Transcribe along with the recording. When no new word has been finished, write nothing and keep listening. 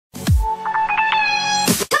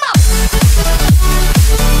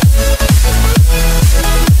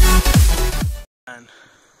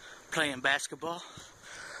playing basketball.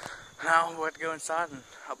 Now we're to go inside, and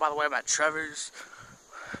by the way, I'm at Trevor's.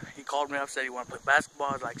 He called me up, said he wanted to play basketball.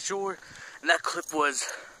 I was like, sure. And that clip was,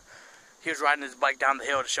 he was riding his bike down the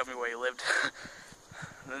hill to show me where he lived.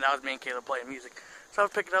 And then that was me and Caleb playing music. So I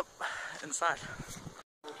was picking up inside.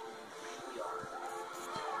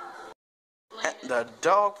 The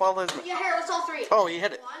dog follows me. Yeah, here, let's all three. Oh, he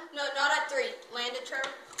hit it. No, not at three. Land it, Trevor.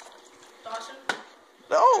 Dawson.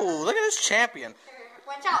 Oh, look at this champion.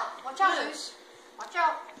 Watch out. Watch out, Zeus. Watch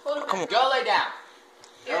out. Hold him. Come on. Go lay down.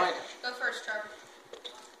 Here, go first, Trevor.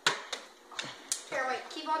 Here, wait.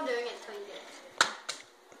 Keep on doing it until you get it.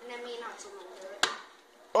 And then me and Hudson will do it.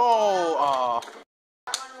 Oh,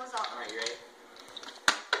 That one was up. Alright, you ready?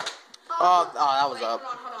 that was wait, up.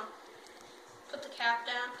 Hold on. Put the cap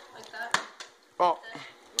down, like that. Oh.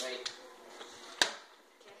 Wait.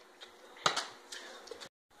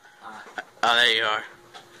 Oh, there you are.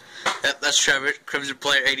 That's Trevor, Crimson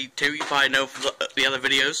Player 82. You probably know from the other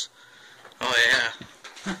videos. Oh,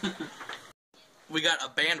 yeah. We got a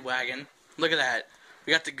bandwagon. Look at that.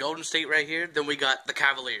 We got the Golden State right here. Then we got the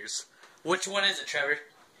Cavaliers. Which one is it, Trevor?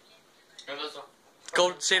 It was a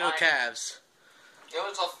Golden State or the Cavs? It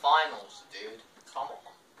was a finals, dude. Come on.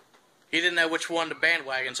 He didn't know which one to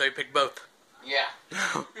bandwagon, so he picked both. Yeah.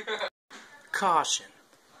 Caution.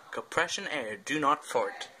 Compression air. Do not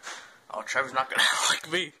fart. Oh, Trevor's not gonna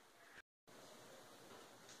like me.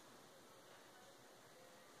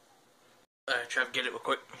 Trevor, get it real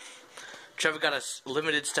quick. Trevor got a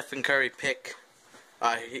limited Stephen Curry pick.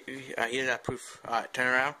 He did that proof. Alright, turn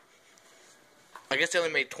around. I guess they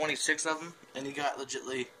only made 26 of them, and he got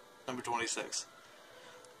legitly number 26.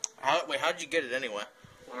 Wait, how'd you get it anyway?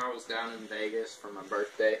 When I was down in Vegas for my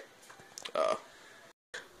birthday.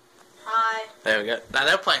 Hi. There we go. Now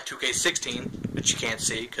they're playing 2K16, which you can't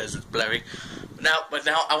see because it's blurry. But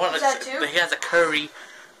now I want to. He has a Curry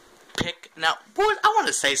pick. Now, boys, I want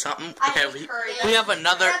to say something. Okay, we have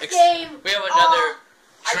another. We have another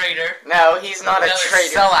trader. No, he's not a Another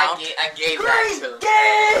traitor. sellout. I gave that to him.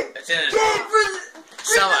 It's in his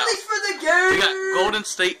sellout. We got Golden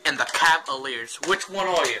State and the Cavaliers. Which one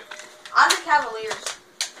are you? I'm the Cavaliers.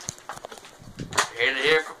 You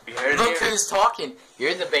heard it Look here. who's talking.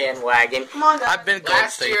 You're the bandwagon. Come on, guys. I've been Golden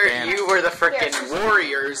Last State year, fan. you were the freaking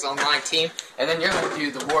Warriors on my team, and then you're like,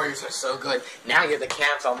 dude, the Warriors are so good. Now you're the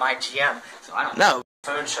Cavs on my GM. So I don't know. No.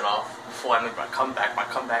 Phone shut off before I made my comeback. My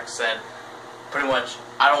comeback said, pretty much,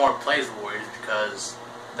 I don't want to play as the Warriors because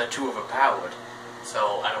they're too overpowered.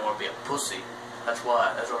 So I don't want to be a pussy. That's what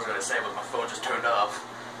I was gonna say, but my phone just turned off.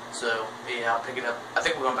 So yeah, I'll pick it up. I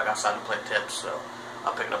think we're going back outside and play tips, so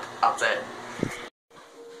I'll pick it up outside.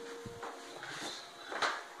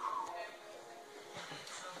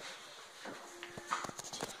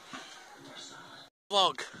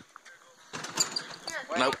 Vlog.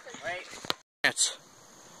 Nope. Wait. Yes.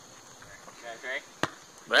 Okay.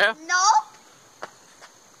 There. No.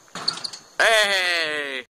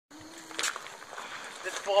 Hey.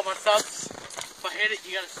 This is for all my subs. If I hit it,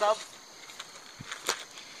 you got a sub.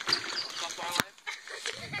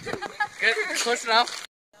 Good. Close enough.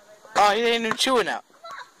 Oh, he ain't even chewing out.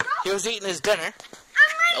 He was eating his dinner.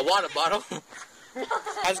 A water bottle.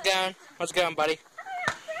 How's it going? What's going, buddy?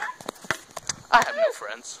 I have no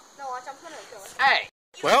friends. No, watch, I'm gonna go. Hey.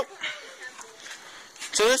 Well,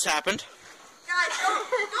 so this happened. Guys,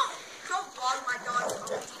 don't vlog my dog.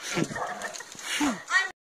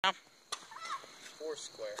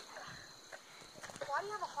 Foursquare. Why do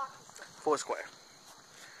you have a hockey stick? Foursquare.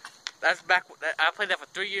 That's back. I played that for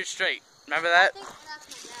 3 years straight. Remember that? I think that's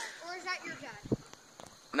my dad. Or is that your dad?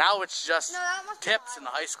 Now it's just No, that must be tips in the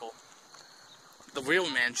high school. The real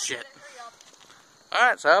man shit. Hurry up.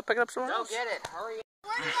 Alright, so I'll pick it up somewhere Go else. get it. Hurry up.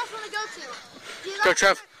 Where do you guys want to go to? Go,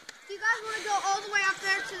 Trev. Do you guys want to go all the way up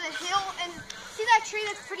there to the hill and see that tree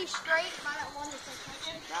that's pretty straight by that one that's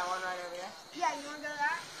like That one right over there? Yeah, you want to go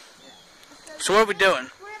there? Yeah. So what are we doing?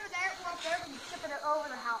 We're over there, we're up there, we can ship it over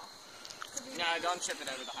the house. No, don't ship it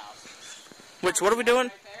over the house. What are we doing?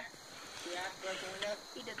 Right there. See that broken window?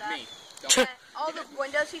 He did that. Me. All the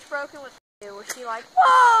windows he's broken with. Was she like,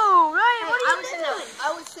 whoa, Ryan, what are you doing? I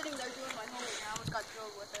was sitting there doing my homework and I almost got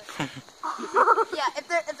killed with it. Yeah, if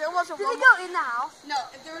there wasn't one. Did he go in the house? No,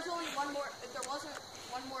 if there was only one more, if there wasn't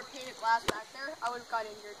one more painted glass back there, I would have got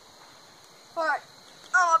injured. Alright.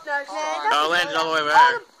 Oh, up next. Oh, it landed all the way over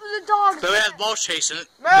there. The dog's So we have balls chasing it.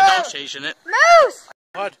 The Moose! dog's chasing it. Moose!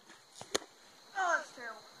 What? Oh, that's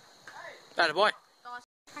terrible. That a boy.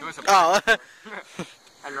 It was a Oh.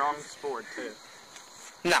 and wrong sport, too.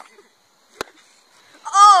 No.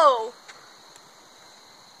 Oh!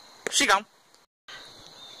 She gone.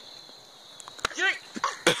 You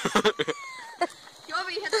want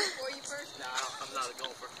me to hit this for you first? No, I'm not a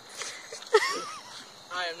golfer.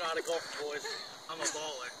 I am not a golfer, boys. I'm a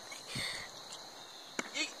baller.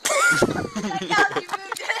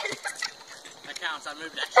 That counts. I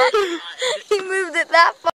moved that. He moved it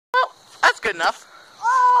that far. Oh, that's good enough.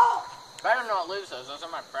 Oh! Better not lose those. Those are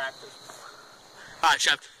my practice. Alright,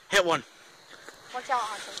 Chef. Hit one. Watch out,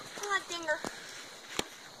 Hunter. Come on, Dinger.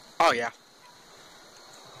 Oh, yeah.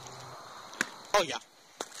 Oh, yeah.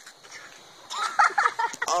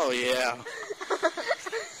 Oh, yeah.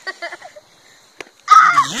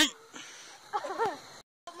 Yeet.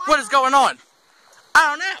 What is going on? I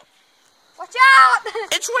don't know. Watch out!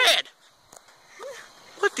 It's red.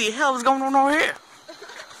 What the hell is going on over here?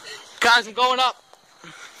 Guys, I'm going up.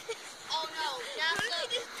 Oh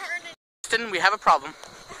no, We have a problem.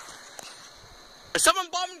 Is someone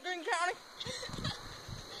bombing Green County?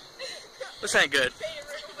 This ain't good.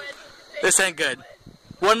 This ain't good.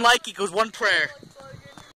 One like equals one prayer.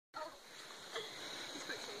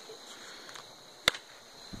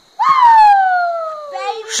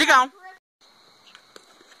 She gone.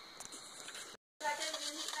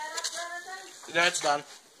 That's done.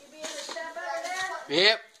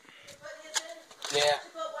 Yep. Yeah.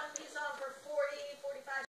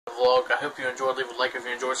 Vlog. I hope you enjoyed. Leave a like if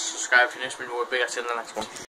you enjoyed. Subscribe if you're new. We'll be back in the next one.